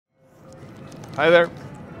Hi there.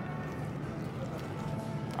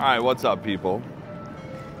 All right, what's up, people?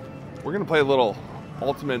 We're gonna play a little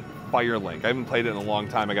Ultimate Fire Link. I haven't played it in a long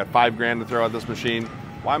time. I got $5 grand to throw at this machine.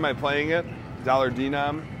 Why am I playing it? Dollar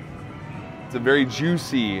denom. It's a very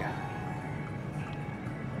juicy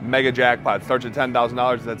mega jackpot. Starts at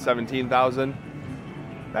 $10,000. That's $17,000.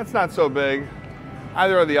 That's not so big.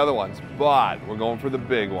 Either are the other ones, but we're going for the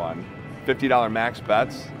big one. $50 max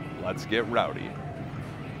bets. Let's get rowdy.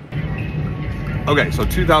 Okay, so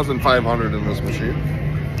 $2,500 in this machine.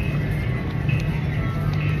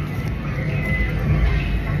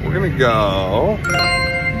 We're gonna go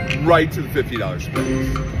right to the $50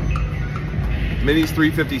 spins. Minis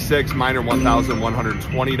 $356, minor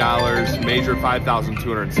 $1,120, major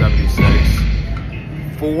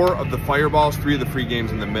 $5,276. 4 of the fireballs, 3 of the free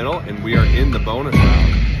games in the middle, and we are in the bonus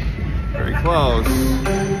round. Very close.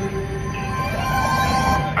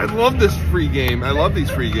 I love this free game. I love these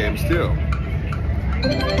free games too.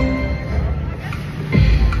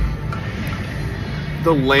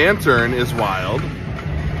 The lantern is wild. I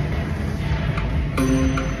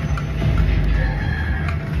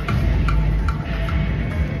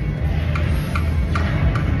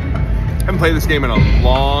haven't played this game in a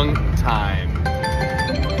long time.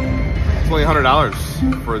 It's only $100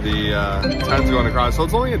 for the 10s going across, so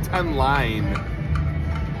it's only a 10-line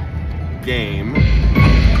game.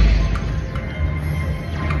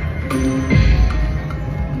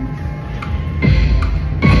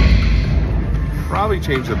 Probably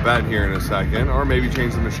change the bet here in a second, or maybe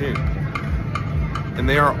change the machine. And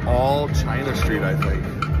they are all China Street, I think.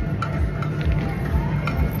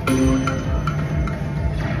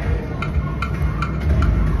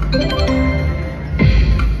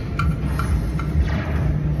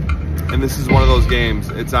 And this is one of those games,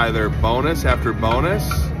 it's either bonus after bonus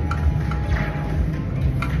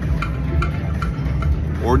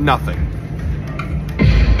or nothing.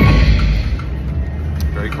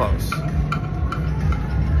 Very close.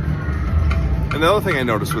 And the other thing I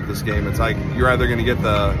noticed with this game, it's like you're either going to get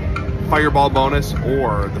the fireball bonus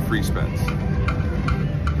or the free spins.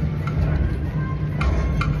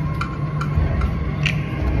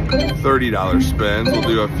 $30 spins. We'll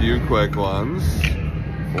do a few quick ones.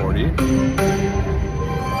 40.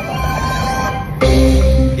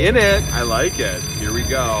 In it. I like it. Here we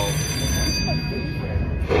go.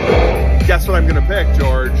 Guess what I'm going to pick,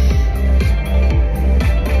 George?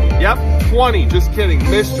 Yep, 20. Just kidding.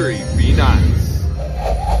 Mystery. Be nice.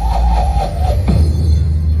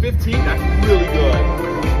 15. That's really good.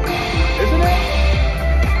 Isn't it?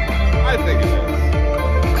 I think it is.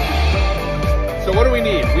 So what do we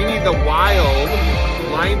need? We need the wild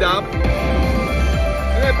lined up.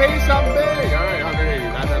 And I pay something big. All right, 180.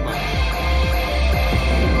 Not that much.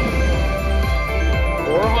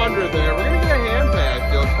 400 there. We're going to get a hand pay. I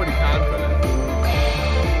feel pretty confident.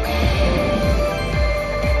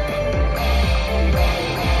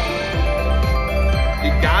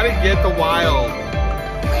 Gotta get the wild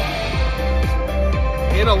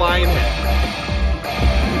in a line hit.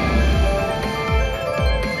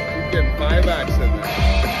 Keep getting 5x in there.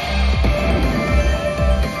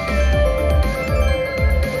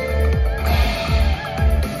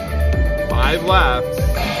 5 left.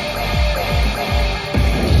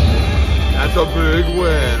 That's a big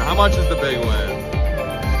win. How much is the big win?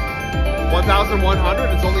 1,100.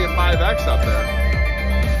 It's only a 5x up there.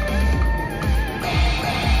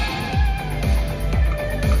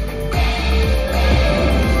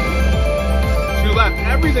 Left.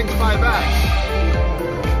 Everything's 5x.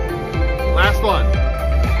 Last one.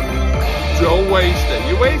 Don't waste it.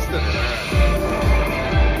 You wasted it.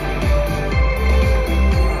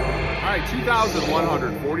 All right,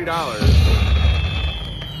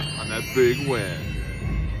 $2,140 on that big win.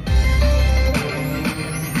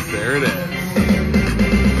 There it is.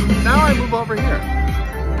 Now I move over here.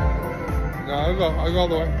 No, I'll go all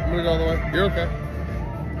the way. I'm gonna go all the way. You're okay.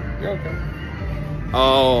 You're okay.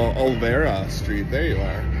 Oh, Olvera Street. There you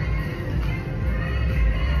are.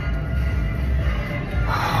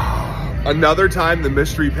 Another time the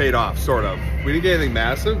mystery paid off, sort of. We didn't get anything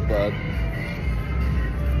massive, but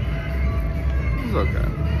it was okay.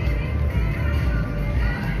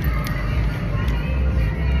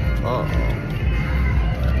 Uh-oh.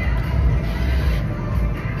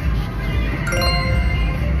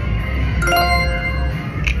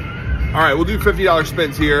 All right, we'll do $50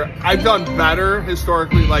 spins here. I've done better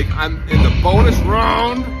historically, like I'm in the bonus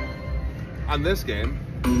round on this game.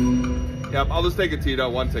 Yep, I'll just take a Tito.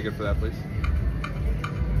 1 ticket for that, please.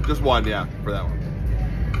 Just 1, yeah, for that one.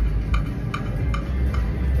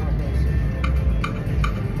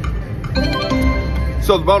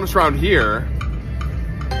 So the bonus round here,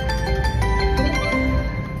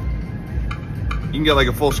 can get like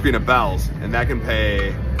a full screen of bells, and that can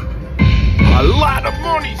pay a lot of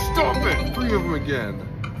money. Stop it! 3 of them again.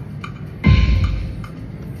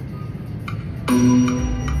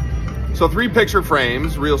 So 3 picture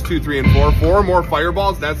frames, reels 2, 3, and 4. 4 more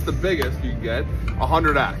fireballs, that's the biggest you can get.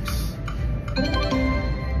 100x.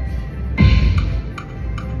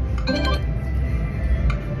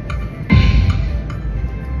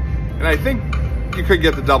 And I think you could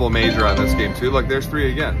get the double major on this game too. Look, there's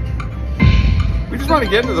 3 again. We just want to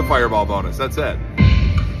get into the fireball bonus, that's it.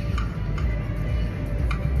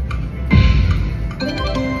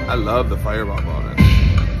 I love the fireball bonus.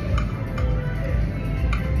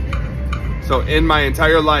 So in my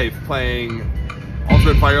entire life playing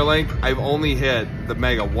Ultimate Firelink, I've only hit the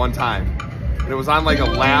mega 1 time. And it was on like a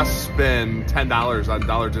last spin, $10 on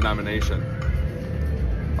dollar denomination.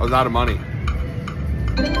 I was out of money.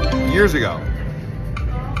 Years ago.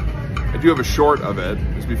 I do have a short of it.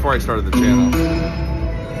 It was before I started the channel.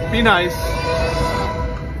 Be nice.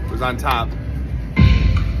 It was on top.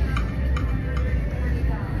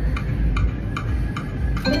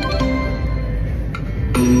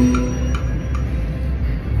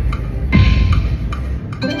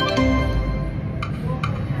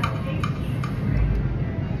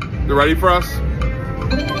 You ready for us?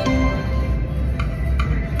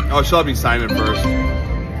 Oh, she'll have me sign it first.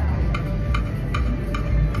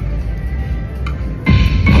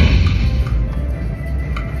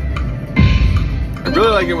 I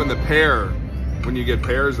really like it when you get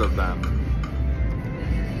pairs of them.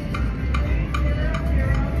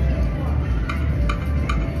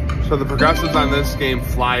 So the progressives on this game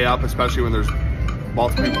fly up, especially when there's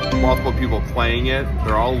multiple people playing it.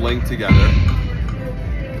 They're all linked together.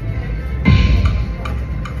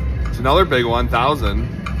 It's another big one, 1,000.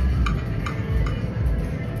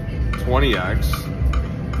 20x.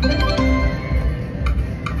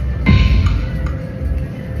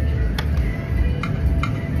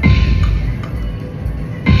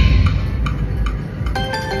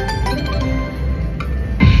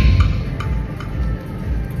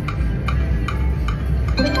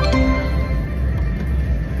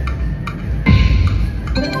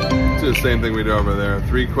 The same thing we do over there.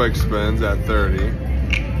 3 quick spins at 30.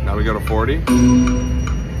 Now we go to 40.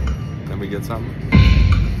 Then we get something.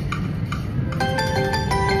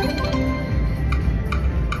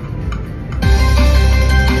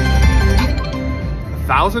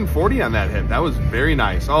 1,040 on that hit. That was very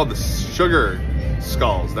nice. Oh, the sugar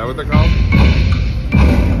skulls. Is that what they're called?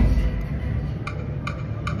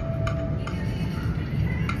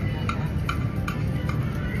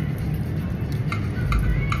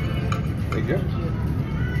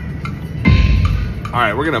 All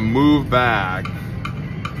right, we're gonna move back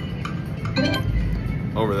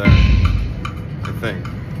over there, I think.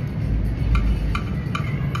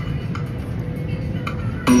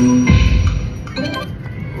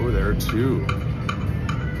 Oh, there are 2.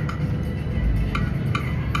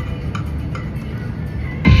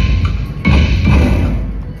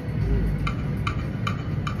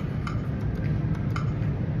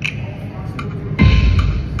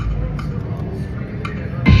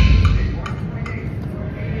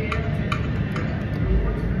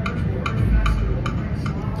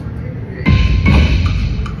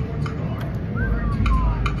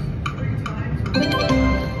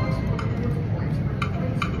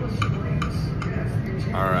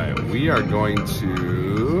 We are going to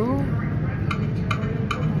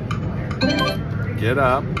get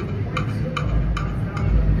up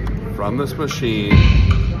from this machine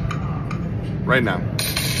right now.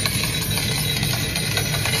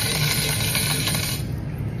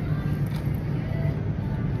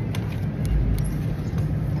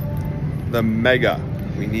 The mega.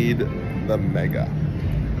 We need the mega.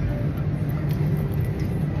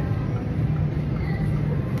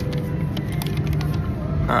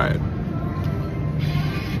 All right.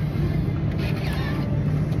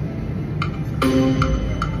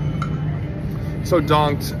 So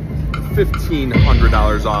donked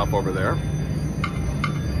 $1,500 off over there.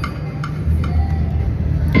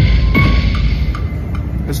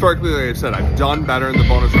 Historically, like I said, I've done better in the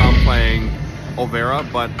bonus round playing Olvera,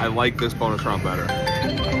 but I like this bonus round better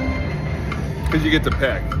because you get to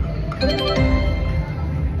pick.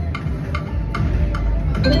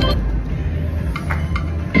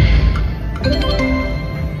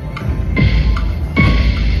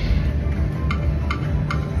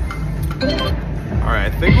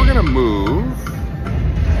 I think we're gonna move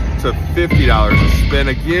to $50 a spin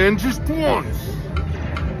again, just once.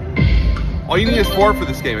 All you need is 4 for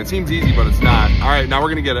this game. It seems easy, but it's not. All right, now we're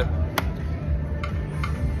gonna get it.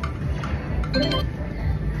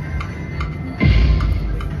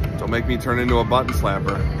 So make me turn into a button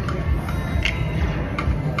slapper.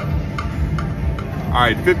 All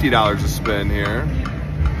right, $50 a spin here.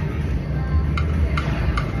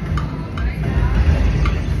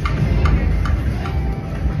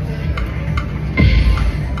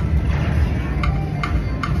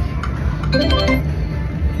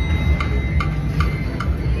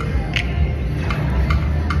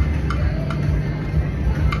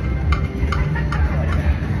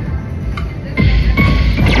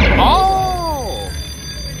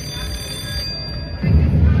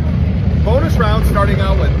 Starting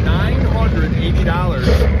out with $980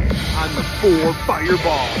 on the 4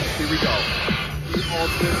 fireballs. Here we go. The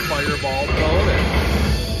ultimate fireball bonus.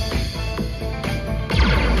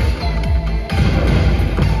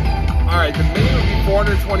 All right, the mini would be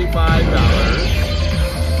 $425.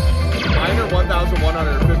 Minor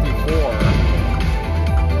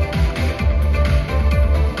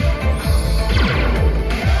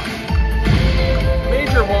 $1,154.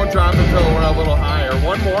 Major won't drop until we're a little higher.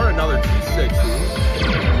 One more, another $260.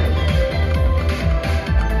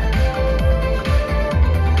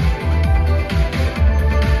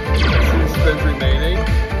 2 spins remaining.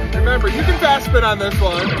 Remember, you can fast spin on this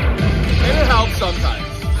one, and it helps sometimes.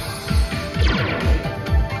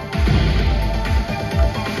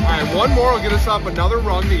 All right, one more will get us up another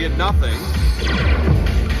rung to get nothing.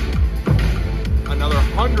 Another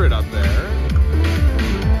 100 up there.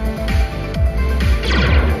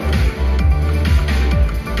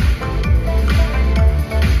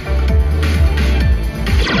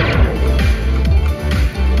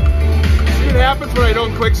 Happens when I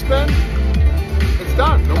don't quick spin, it's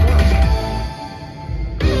done, no more.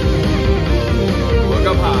 Look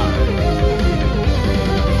up high.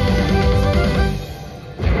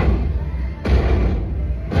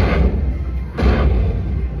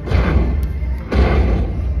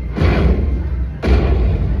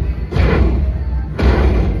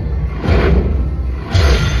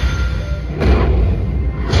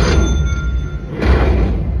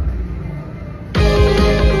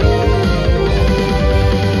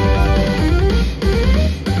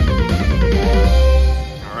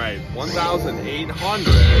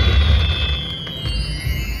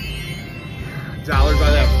 $800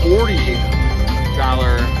 on that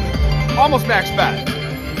 $40 almost max bet.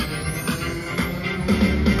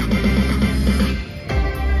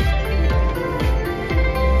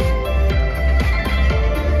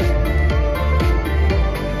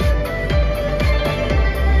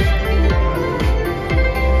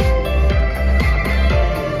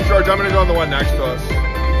 George, I'm gonna go on the one next to us.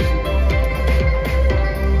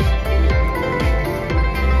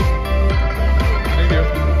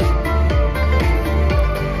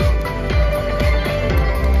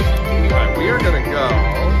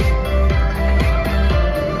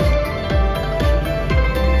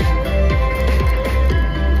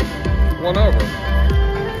 One over.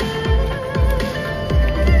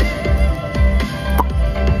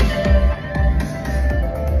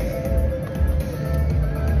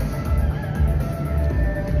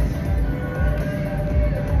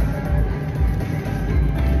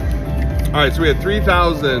 All right, so we had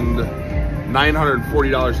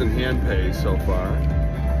 $3,940 in hand pay so far.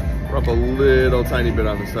 We're up a little tiny bit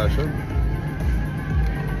on the session.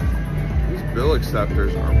 These bill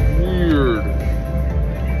acceptors are weird.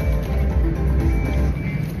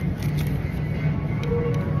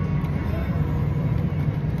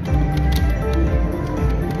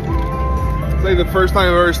 It's like the first time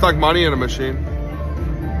I've ever stuck money in a machine.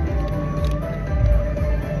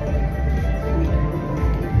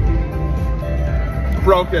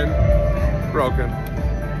 Broken.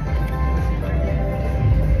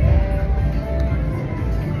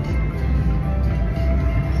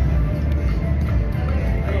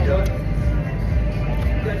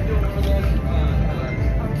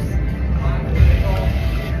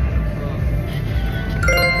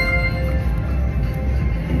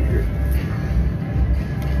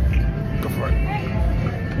 Go for it.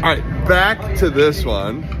 All right, back to this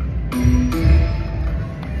one.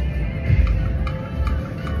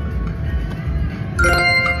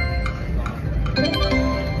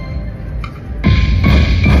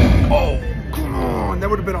 That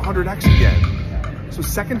would have been 100x again. So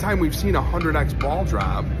second time we've seen a 100x ball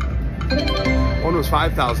drop. One was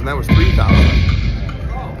 5,000, that was 3,000.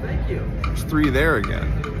 Oh, thank you. There's 3 there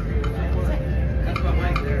again. That's my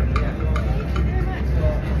mic there, yeah.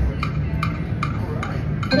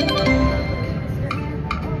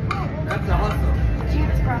 That's awesome.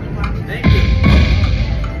 Thank you.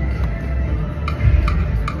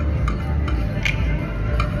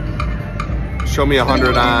 Show me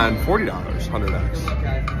 100 on $40, 100x. Good luck,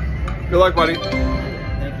 guys. Good luck, buddy.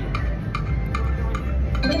 Thank you.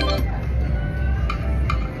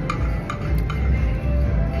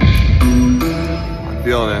 I'm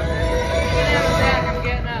feeling it. I'm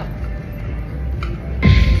getting up.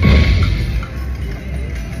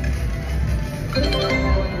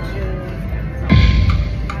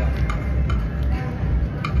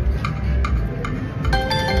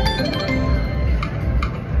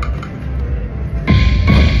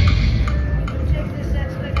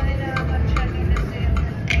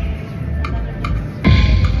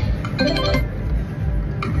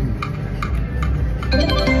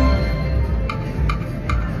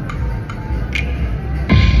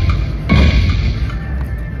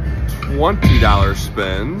 $20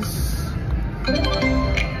 spins.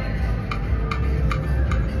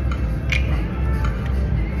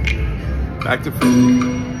 Back to 50.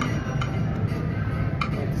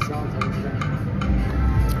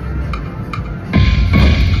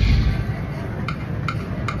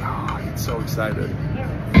 Oh, I get so excited.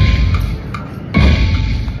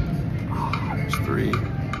 Oh, there's 3.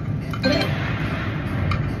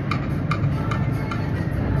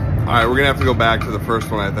 All right, we're gonna have to go back to the first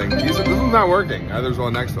one, I think. This one's not working. There's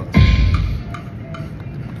one next to us.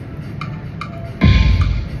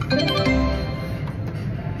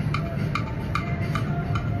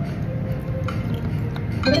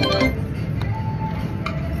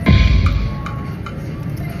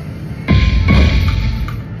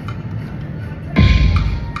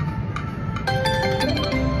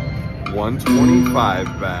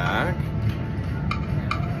 $125 back.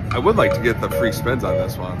 I would like to get the free spins on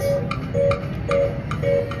this one.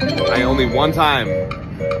 I only one time, and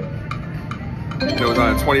it was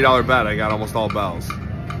on a $20 bet, I got almost all bells.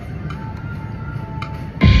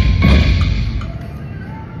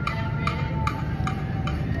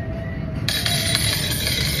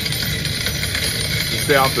 Just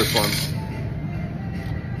stay off this one.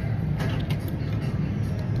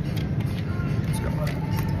 Let's go.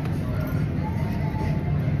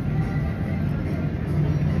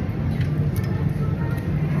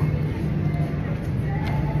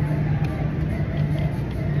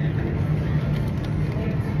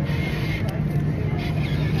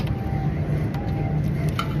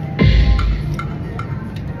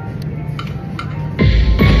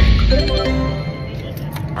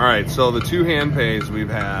 All right, so the 2 hand pays we've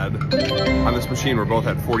had on this machine were both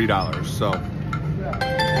at $40, so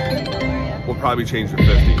we'll probably change to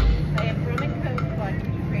 50. I have room and coat, but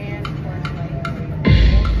you ran for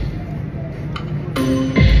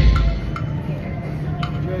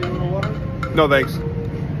No, thanks.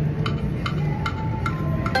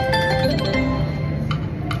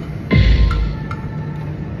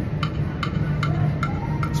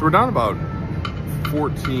 So we're down about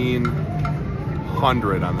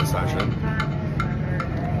 1,400 on the session.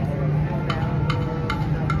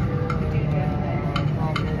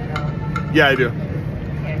 Yeah, I do.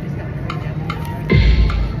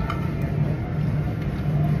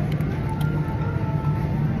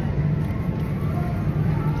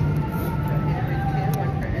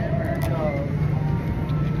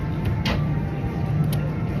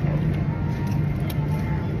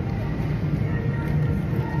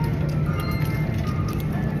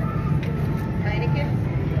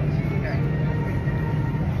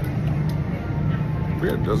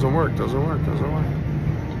 Weird, doesn't work.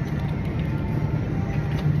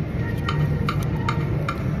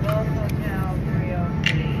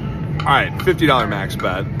 All right, $50 max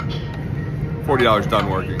bet. $40 done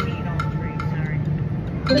working.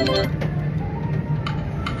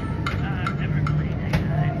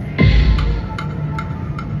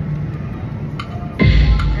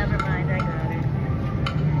 Never mind, I got it.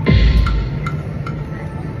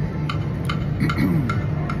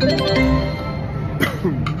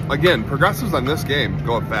 Again, progressives on this game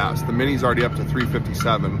go up fast. The mini's already up to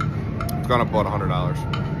 $357. It's gone up about $100.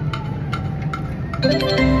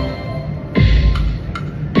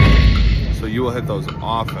 So you will hit those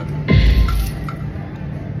often.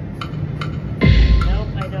 Nope,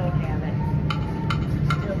 I don't have it.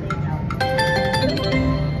 Still need help.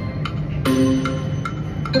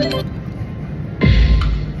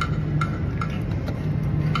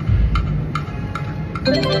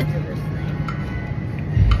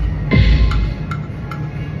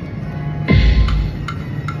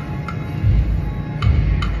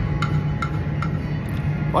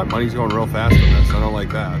 But money's going real fast in this. I don't like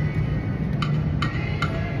that.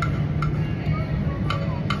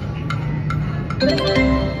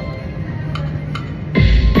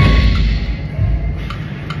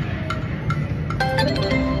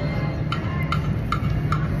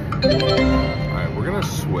 Alright, we're gonna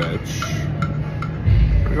switch.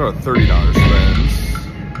 We're gonna go to $30 spins.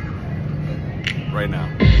 right now.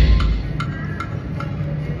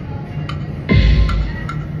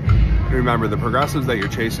 Remember, the progressives that you're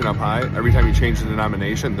chasing up high, every time you change the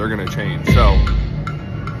denomination, they're going to change. So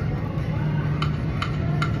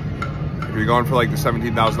if you're going for like the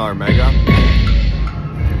 $17,000 mega,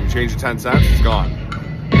 and you change the 10 cents, it's gone.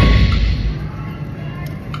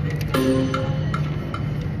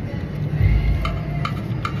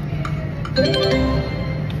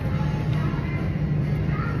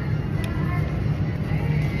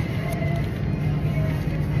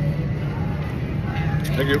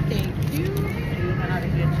 Thank you. Thank you. Do you know how to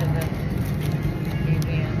get to the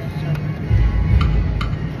ABN this summer?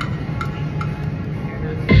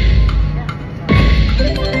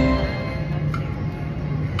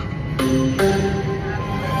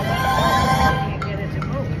 Can't get it to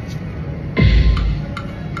move.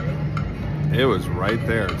 It was right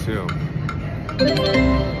there too.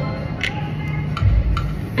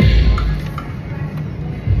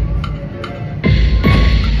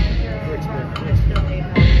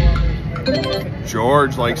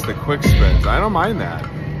 George likes the quick spins. I don't mind that. All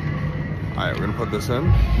right, we're gonna put this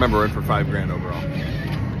in. Remember, we're in for $5 grand overall.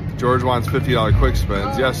 George wants $50 quick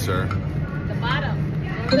spins. Yes, sir. The bottom.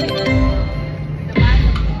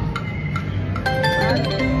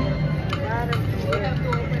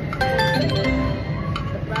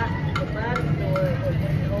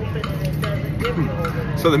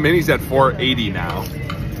 So the mini's at 480 now.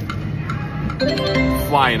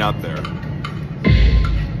 Flying up there.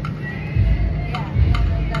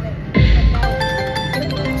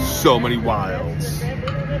 So many wilds.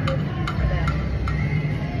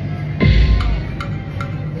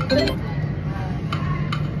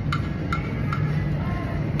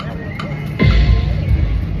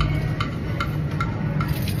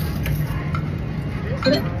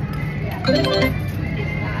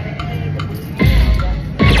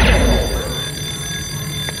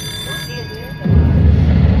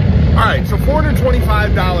 Alright, so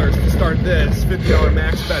 $425 to start this $50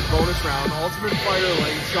 max bet bonus round. Ultimate Fire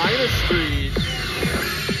Lane, China Street.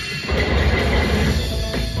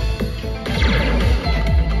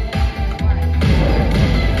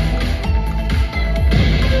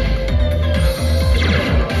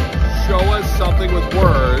 Show us something with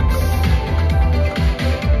words.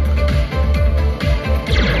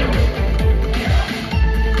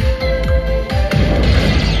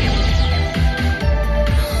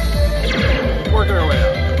 Working our way up.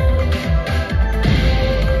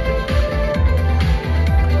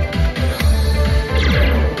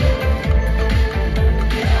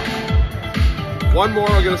 One more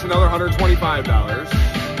will get us another $125. Got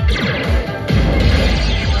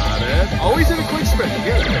it. Always in a quick spin. You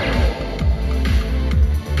get it.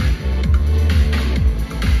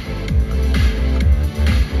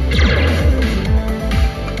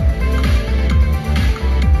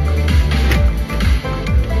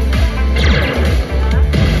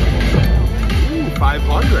 Ooh,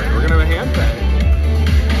 500. We're gonna have a hand pay.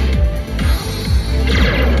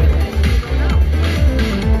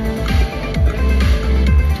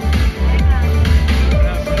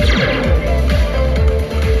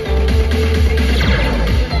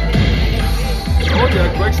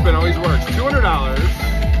 Quick spin always works. $200.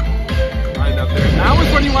 Right up there. Now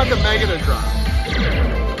is when you want the mega to drop.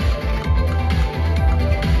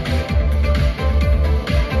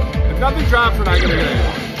 If nothing drops, we're not going to get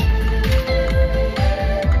anyone.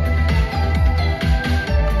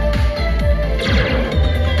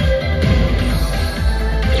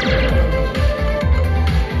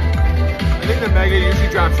 I think the mega usually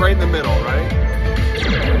drops right in the middle, right?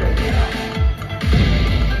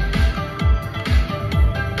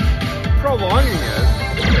 Prolonging it.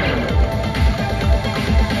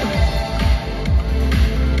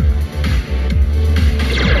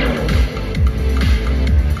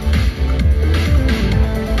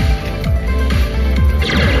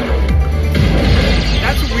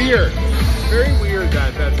 That's weird. Very weird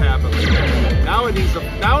that that's happening. Now it needs to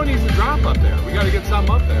drop up there. We got to get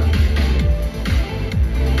something up there.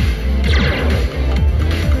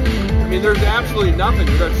 I mean, there's absolutely nothing.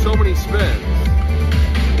 We've got so many spins.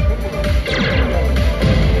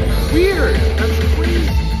 Weird. That's crazy.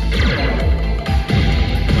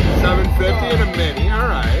 750 and a mini. All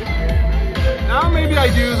right. Now maybe I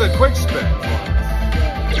do the quick spin.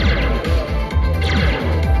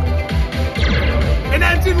 And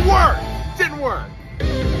that didn't work. Didn't work.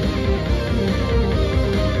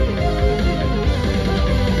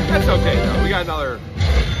 That's okay though. We got another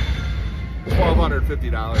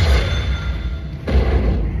 $1,250.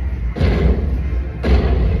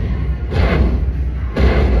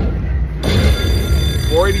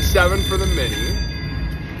 487 for the mini.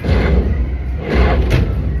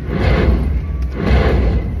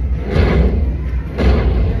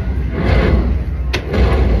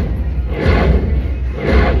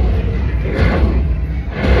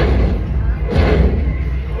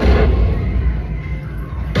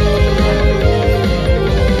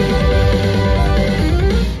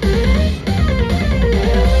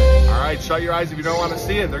 Otherwise, if you don't want to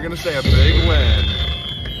see it, they're going to say a big win.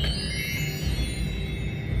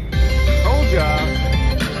 Told ya.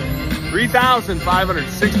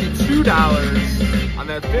 $3,562 on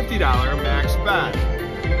that $50 max bet.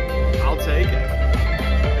 I'll take it.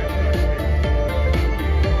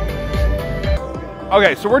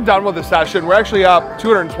 Okay, so we're done with the session. We're actually up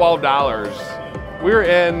 $212. We were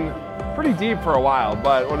in pretty deep for a while,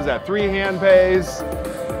 but what is that, 3 hand pays?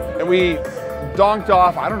 And we donked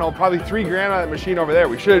off, I don't know, probably $3 grand on that machine over there.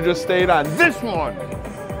 We should have just stayed on this one.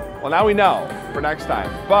 Well, now we know for next time.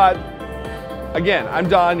 But again, I'm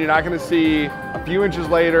done. You're not gonna see a few inches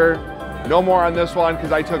later, no more on this one,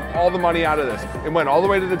 because I took all the money out of this. It went all the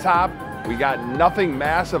way to the top. We got nothing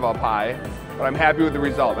massive up high, but I'm happy with the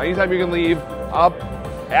result. Anytime you can leave up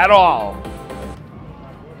at all,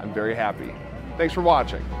 I'm very happy. Thanks for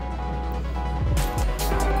watching.